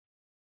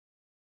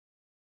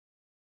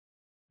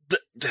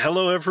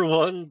Hello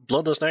everyone,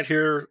 Bloodless Knight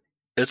here.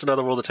 It's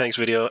another World of Tanks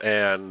video,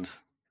 and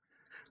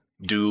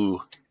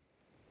do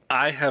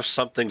I have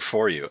something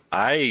for you?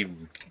 I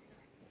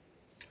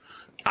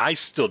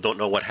still don't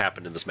know what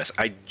happened in this match.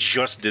 I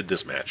just did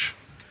this match.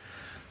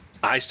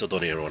 I still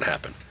don't even know what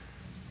happened.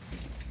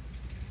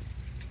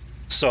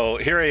 So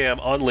here I am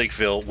on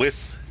Lakeville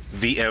with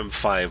the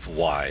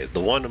M5Y,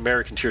 the one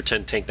American Tier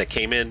 10 tank that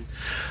came in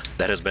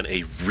that has been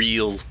a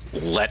real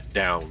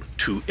letdown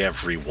to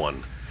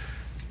everyone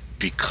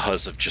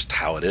because of just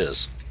how it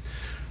is.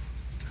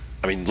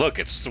 I mean, look,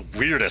 it's the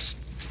weirdest,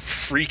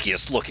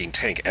 freakiest looking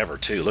tank ever,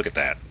 too. Look at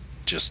that.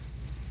 Just,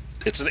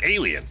 it's an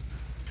alien.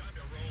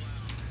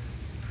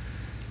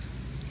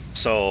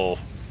 So,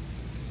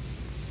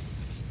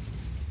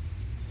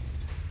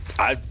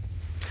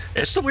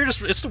 it's the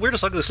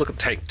weirdest, ugliest looking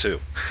tank,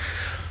 too.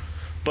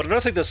 But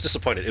another thing that's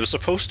disappointed, it was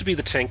supposed to be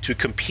the tank to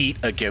compete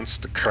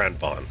against the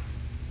Kranbon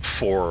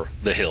for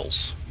the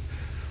hills.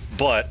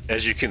 But,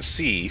 as you can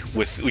see,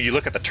 when you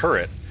look at the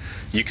turret,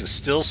 you can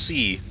still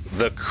see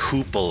the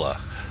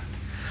cupola.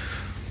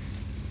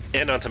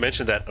 And not to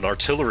mention that an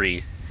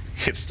artillery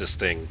hits this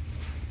thing,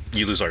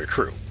 you lose all your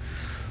crew.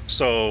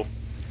 So,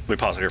 let me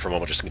pause it here for a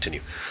moment just to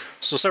continue.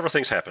 So several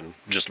things happen.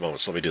 Just a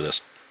moment, so let me do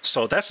this.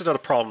 So that's another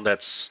problem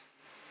that's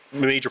a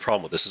major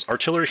problem with this, is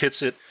artillery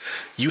hits it.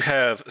 You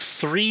have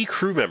 3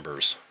 crew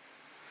members.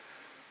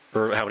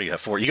 Or how many do you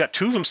have? 4. You got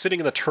 2 of them sitting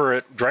in the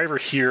turret, driver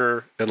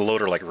here, and the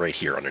loader like right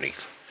here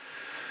underneath.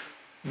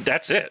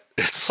 That's it.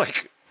 It's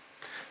like,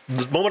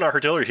 the moment our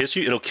artillery hits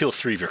you, it'll kill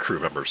 3 of your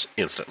crew members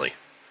instantly.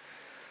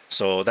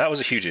 So that was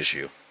a huge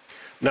issue.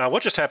 Now,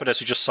 what just happened,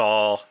 as you just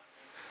saw,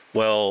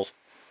 well,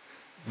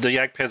 the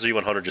Jagdpanzer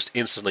E100 just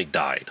instantly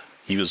died.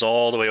 He was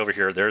all the way over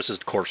here. There's his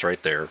corpse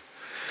right there.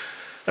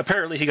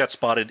 Apparently, he got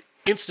spotted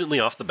instantly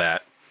off the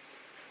bat.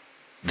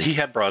 He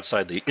had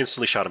broadside. They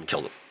instantly shot him and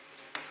killed him.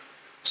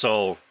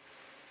 So,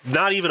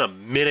 not even a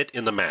minute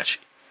in the match.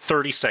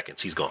 30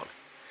 seconds, he's gone.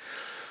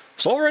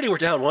 So already we're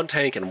down 1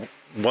 tank and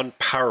 1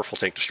 powerful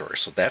tank destroyer,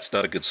 so that's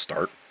not a good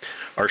start.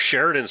 Our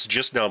Sheridan's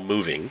just now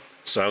moving,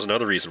 so that was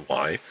another reason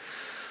why.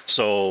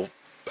 So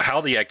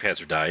how the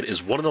Jagdpanzer died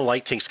is one of the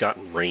light tanks got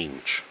in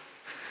range.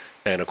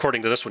 And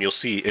according to this one, you'll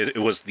see it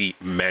was the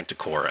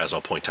Manticore, as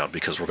I'll point out,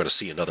 because we're going to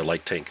see another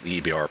light tank,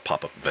 the EBR,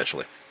 pop up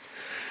eventually.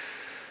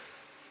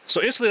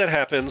 So instantly that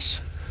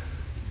happens.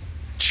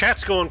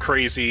 Chat's going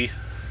crazy.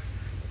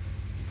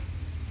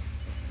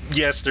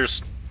 Yes,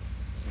 there's...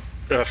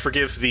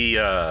 forgive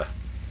the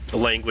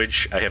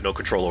language. I have no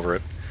control over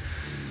it.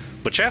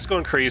 But chat's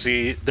going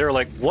crazy. They're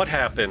like, what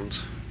happened?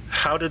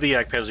 How did the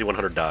Jagdpanzer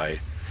E100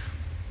 die?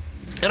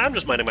 And I'm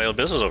just minding my own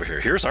business over here.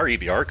 Here's our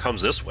EBR,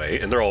 comes this way,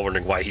 and they're all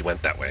wondering why he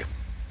went that way.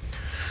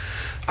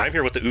 I'm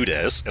here with the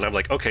UDES, and I'm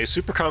like, okay,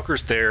 Super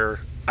Conqueror's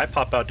there. I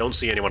pop out, don't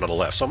see anyone on the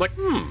left. So I'm like,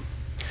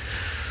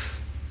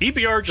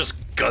 EBR just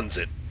guns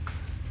it.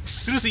 As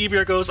soon as the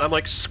EBR goes, I'm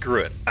like, screw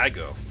it. I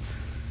go.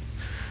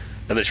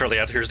 And then shortly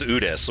after, here's the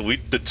UDES.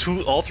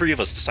 So all 3 of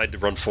us decide to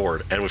run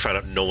forward, and we find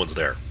out no one's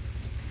there.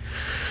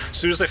 As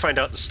soon as they find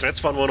out, the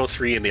Stretsfon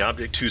 103 and the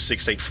Object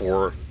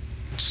 2684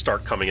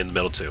 start coming in the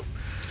middle too.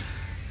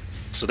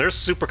 So there's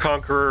Super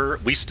Conqueror.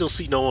 We still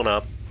see no one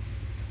up.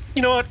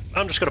 You know what?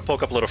 I'm just going to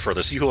poke up a little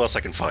further, see who else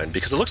I can find,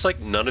 because it looks like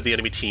none of the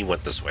enemy team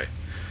went this way.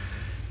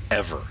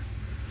 Ever.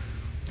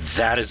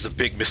 That is a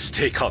big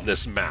mistake on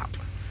this map.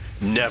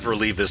 Never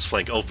leave this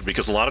flank open,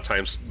 because a lot of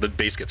times the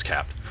base gets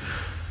capped.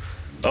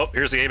 Oh,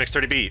 here's the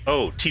AMX-30B.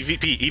 Oh,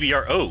 TVP,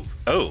 EBR.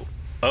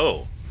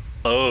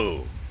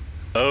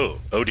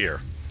 Oh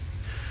dear.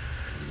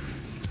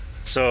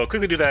 So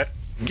quickly do that,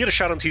 get a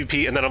shot on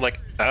TVP, and then I'm like,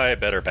 I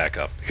better back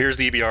up. Here's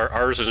the EBR.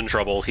 Ours is in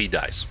trouble. He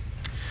dies.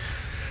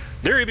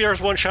 Their EBR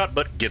is 1 shot,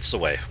 but gets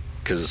away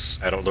because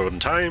I don't load in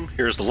time.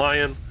 Here's the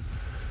Lion.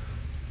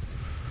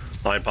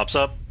 Lion pops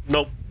up.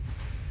 Nope.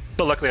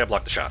 But luckily I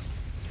blocked the shot.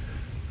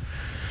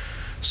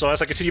 So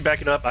as I continue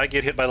backing up, I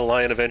get hit by the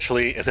Lion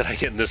eventually, and then I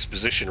get in this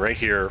position right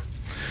here.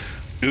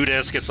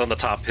 UDES gets on the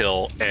top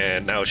hill,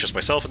 and now it's just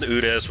myself and the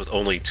UDES with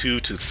only 2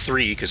 to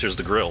 3, because here's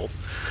the grill,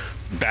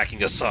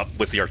 backing us up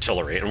with the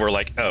artillery. And we're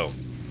like, oh.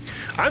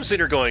 I'm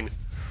sitting here going,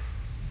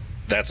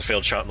 that's a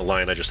failed shot in the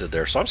Lion I just did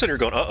there. So I'm sitting here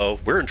going,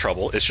 uh-oh, we're in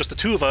trouble. It's just the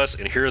 2 of us,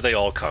 and here they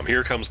all come.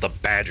 Here comes the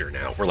Badger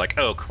now. We're like,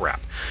 oh,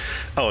 crap.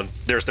 Oh, and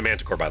there's the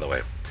Manticore, by the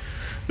way.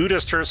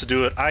 UDES turns to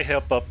do it. I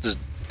help up to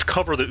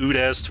cover the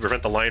UDES to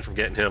prevent the Lion from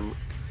getting him.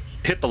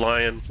 Hit the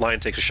Lion. Lion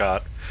takes a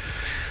shot.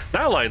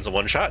 Now Lion's a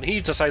 1 shot, and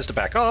he decides to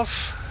back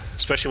off,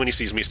 especially when he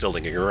sees me still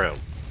lingering around.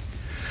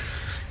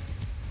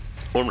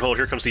 Wormhole,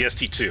 here comes the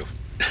ST2.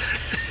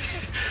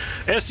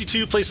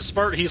 ST2 plays a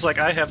smart. He's like,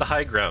 I have the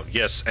high ground.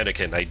 Yes,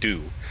 Anakin, I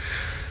do.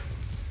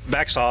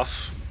 Backs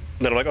off.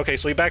 Then I'm like, okay,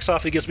 so he backs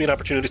off. He gives me an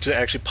opportunity to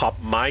actually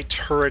pop my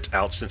turret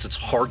out, since it's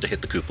hard to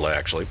hit the cupola,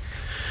 actually,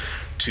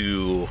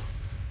 to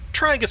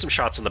try and get some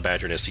shots on the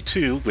Badger and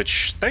ST2,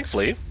 which,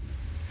 thankfully,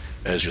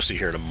 as you'll see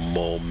here in a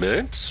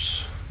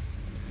moment,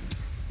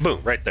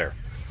 boom, right there.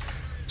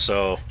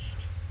 So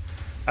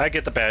I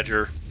get the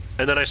Badger,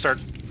 and then this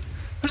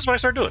is what I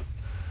start doing.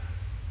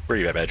 Where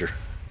are you at, Badger?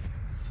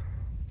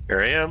 Here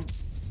I am.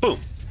 Boom,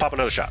 pop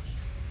another shot.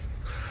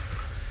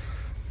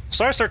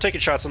 So I start taking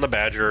shots on the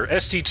Badger.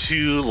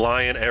 ST2,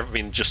 Lion, I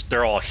mean, just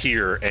they're all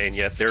here, and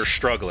yet they're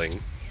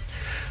struggling.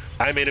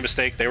 I made a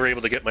mistake. They were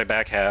able to get my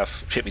back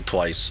half, hit me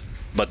twice,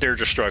 but they're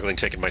just struggling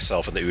taking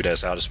myself and the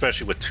UDES out,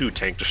 especially with 2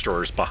 tank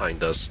destroyers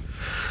behind us.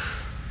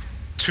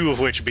 2 of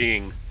which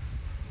being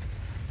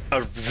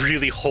a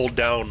really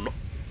hold-down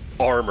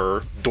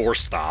armor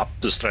doorstop,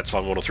 the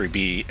Stretsvan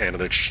 103B, and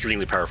an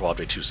extremely powerful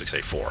Object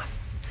 2684.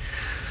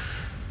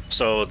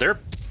 So they're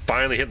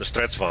finally hitting the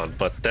Stretsvan,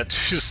 but that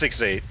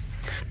 268,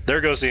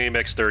 there goes the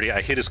AMX 30.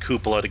 I hit his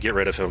cupola to get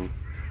rid of him.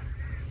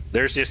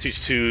 There's the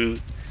ST2.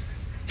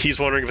 He's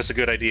wondering if it's a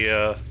good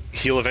idea.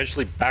 He'll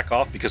eventually back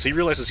off because he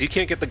realizes he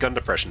can't get the gun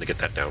depression to get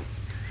that down.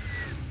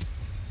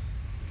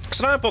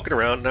 So now I'm poking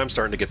around and I'm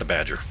starting to get the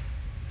Badger.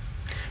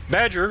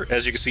 Badger,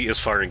 as you can see, is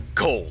firing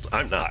gold.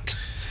 I'm not.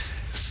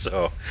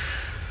 So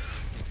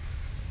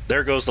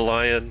there goes the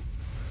Lion.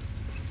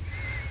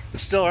 And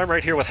still, I'm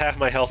right here with half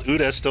my health.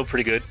 UDES still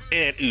pretty good.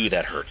 And ooh,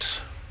 that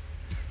hurt.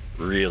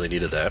 Really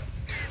needed that.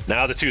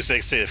 Now the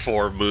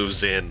 2684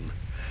 moves in.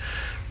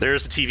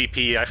 There's the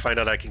TVP. I find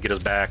out I can get his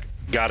back.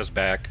 Got his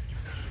back.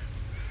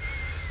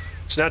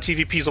 So now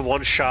TVP's a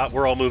one-shot.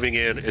 We're all moving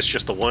in. It's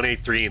just the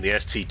 183 and the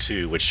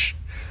ST2, which,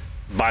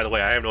 by the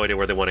way, I have no idea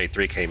where the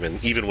 183 came in.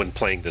 Even when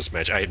playing this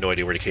match, I had no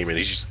idea where he came in.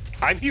 He's just,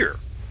 I'm here.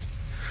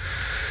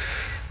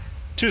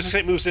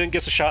 268 moves in,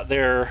 gets a shot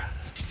there.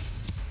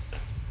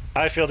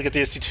 I fail to get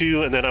the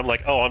ST2, and then I'm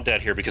like, oh, I'm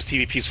dead here because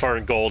TVP's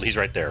firing gold. He's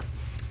right there.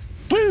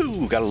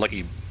 Woo! Got a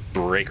lucky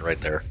break right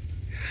there.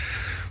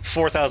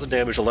 4,000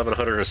 damage,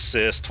 1,100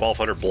 assists,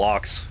 1,200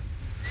 blocks.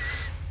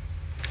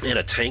 In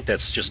a tank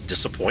that's just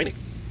disappointing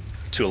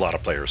to a lot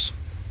of players.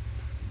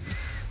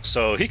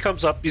 So he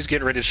comes up, he's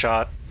getting ready to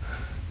shot.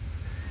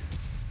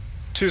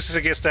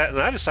 266 gets that, and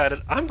I decided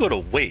I'm going to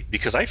wait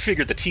because I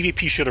figured the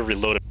TVP should have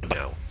reloaded by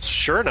now.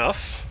 Sure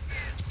enough,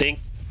 think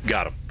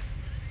got him.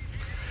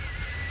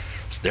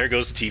 So there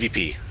goes the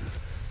TVP.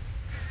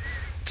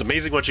 It's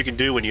amazing what you can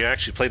do when you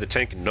actually play the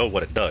tank and know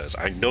what it does.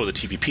 I know the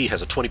TVP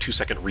has a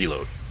 22-second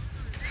reload.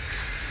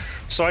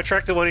 So I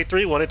tracked the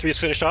 183. 183 is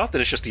finished off.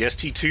 Then it's just the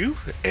ST2,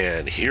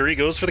 and here he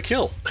goes for the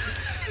kill.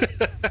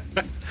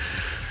 The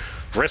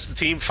rest of the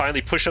team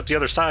finally pushed up the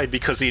other side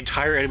because the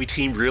entire enemy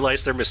team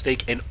realized their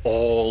mistake and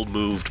all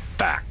moved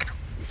back.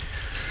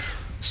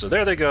 So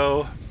there they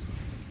go.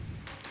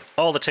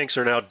 All the tanks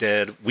are now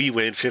dead. We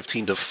win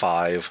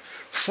 15-5,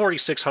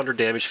 4,600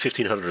 damage,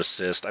 1,500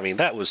 assist. I mean,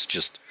 that was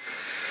just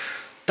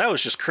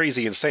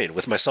crazy insane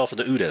with myself and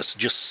the UDES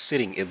just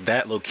sitting in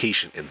that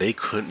location, and they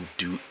couldn't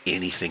do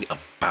anything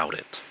about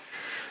it.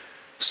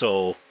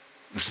 So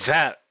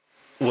that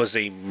was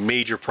a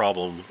major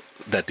problem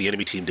that the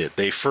enemy team did.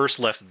 They first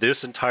left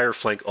this entire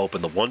flank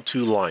open, the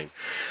 1-2 line.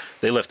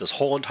 They left this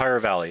whole entire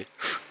valley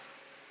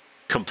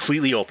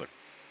completely open.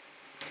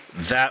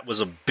 That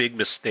was a big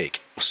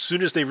mistake. As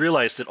soon as they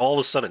realized it, all of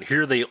a sudden,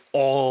 here they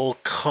all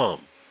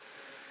come.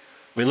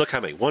 I mean, look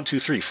how many. 1, 2,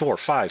 3, 4,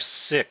 5,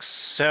 6,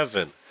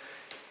 7,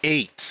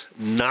 8,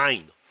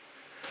 9.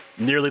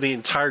 Nearly the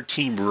entire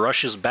team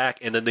rushes back,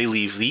 and then they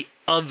leave the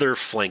other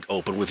flank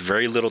open with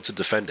very little to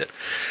defend it.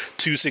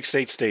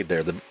 268 stayed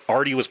there. The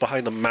Artie was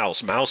behind the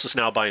Mouse. Mouse is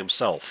now by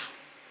himself.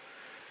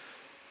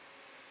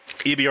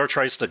 EBR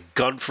tries to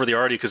gun for the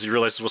Artie because he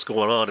realizes what's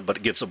going on, but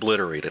it gets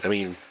obliterated. I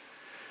mean,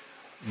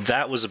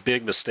 that was a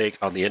big mistake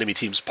on the enemy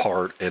team's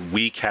part, and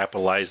we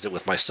capitalized it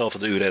with myself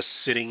and the UDES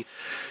sitting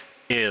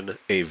in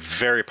a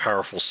very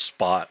powerful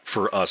spot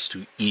for us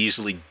to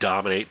easily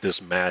dominate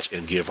this match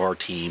and give our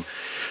team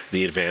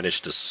the advantage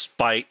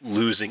despite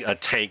losing a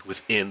tank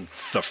within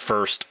the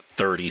first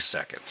 30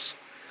 seconds.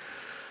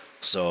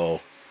 So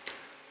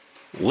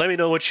let me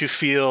know what you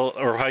feel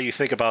or how you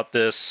think about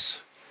this.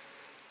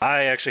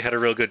 I actually had a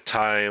real good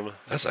time.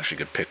 That's actually a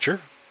good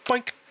picture.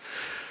 Boink.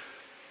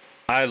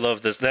 I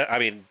love this. I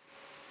mean,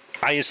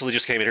 I instantly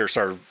just came in here and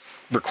started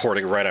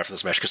recording right after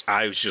this match because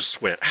I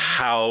just went,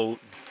 how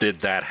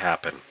did that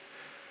happen?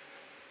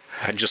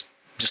 And just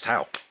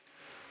how?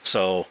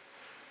 So,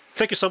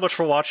 thank you so much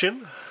for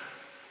watching.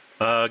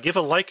 Give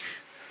a like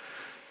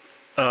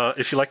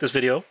if you like this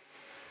video,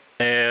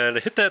 and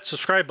hit that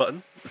subscribe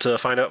button to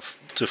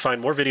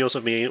find more videos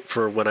of me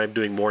for when I'm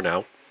doing more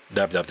now.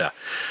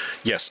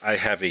 Yes, I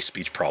have a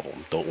speech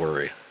problem. Don't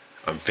worry,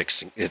 I'm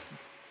fixing it.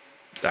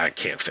 I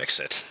can't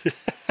fix it.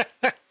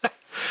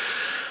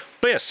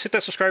 But yes, hit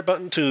that subscribe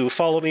button to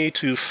follow me,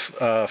 to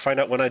find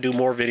out when I do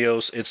more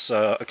videos. It's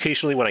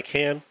occasionally when I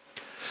can.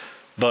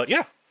 But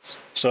yeah,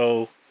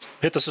 so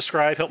hit the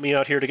subscribe, help me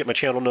out here to get my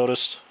channel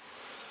noticed.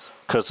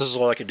 Because this is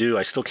all I can do.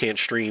 I still can't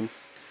stream.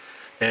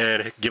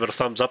 And give it a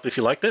thumbs up if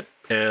you liked it.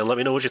 And let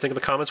me know what you think in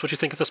the comments, what you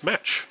think of this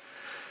match.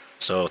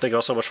 So thank you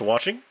all so much for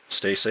watching.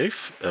 Stay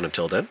safe. And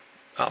until then,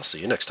 I'll see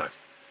you next time.